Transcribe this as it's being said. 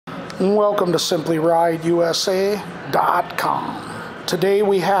Welcome to SimplyRideUSA.com. Today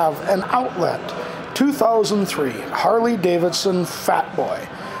we have an outlet 2003 Harley Davidson Fat Boy.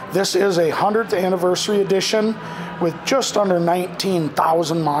 This is a 100th anniversary edition with just under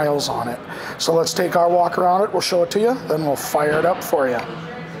 19,000 miles on it. So let's take our walk around it, we'll show it to you, then we'll fire it up for you.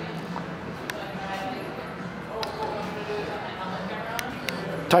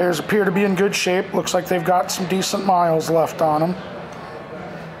 Tires appear to be in good shape. Looks like they've got some decent miles left on them.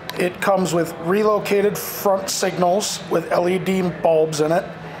 It comes with relocated front signals with LED bulbs in it,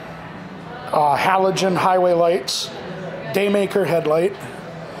 halogen highway lights, daymaker headlight,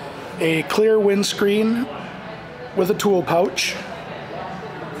 a clear windscreen with a tool pouch,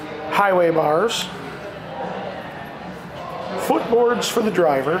 highway bars, footboards for the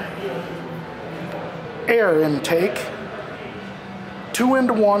driver, air intake,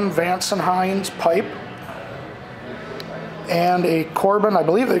 2-into-1 Vance & Hines pipe, and a Corbin, I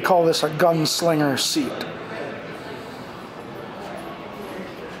believe they call this a gunslinger seat.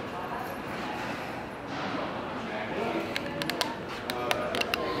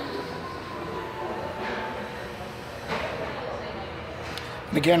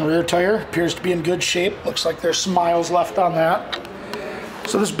 And again, rear tire appears to be in good shape. Looks like there's some miles left on that.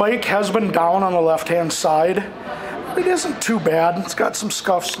 So this bike has been down on the left-hand side. It isn't too bad. It's got some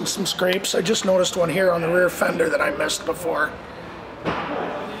scuffs and some scrapes. I just noticed one here on the rear fender that I missed before.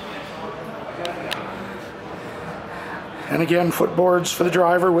 And again, footboards for the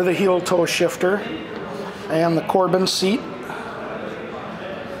driver with a heel toe shifter and the Corbin seat.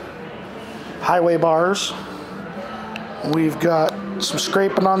 Highway bars. We've got some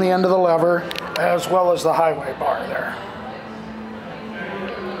scraping on the end of the lever as well as the highway bar there.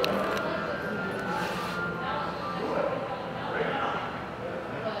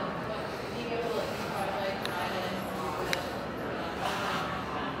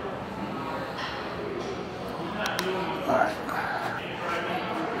 Alright,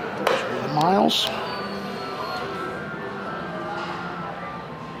 show you the miles.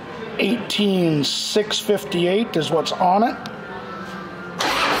 18,658 is what's on it.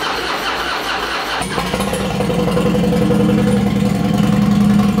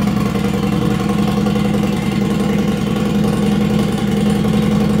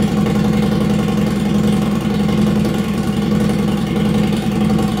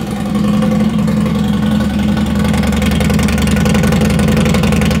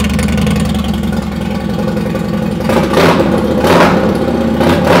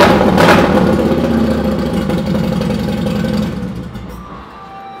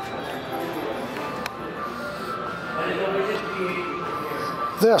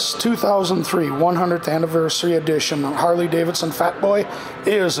 This 2003 100th anniversary edition Harley Davidson Fat Boy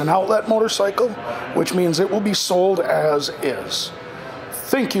is an outlet motorcycle, which means it will be sold as is.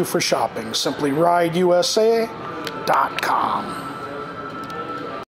 Thank you for shopping. SimplyRideUSA.com.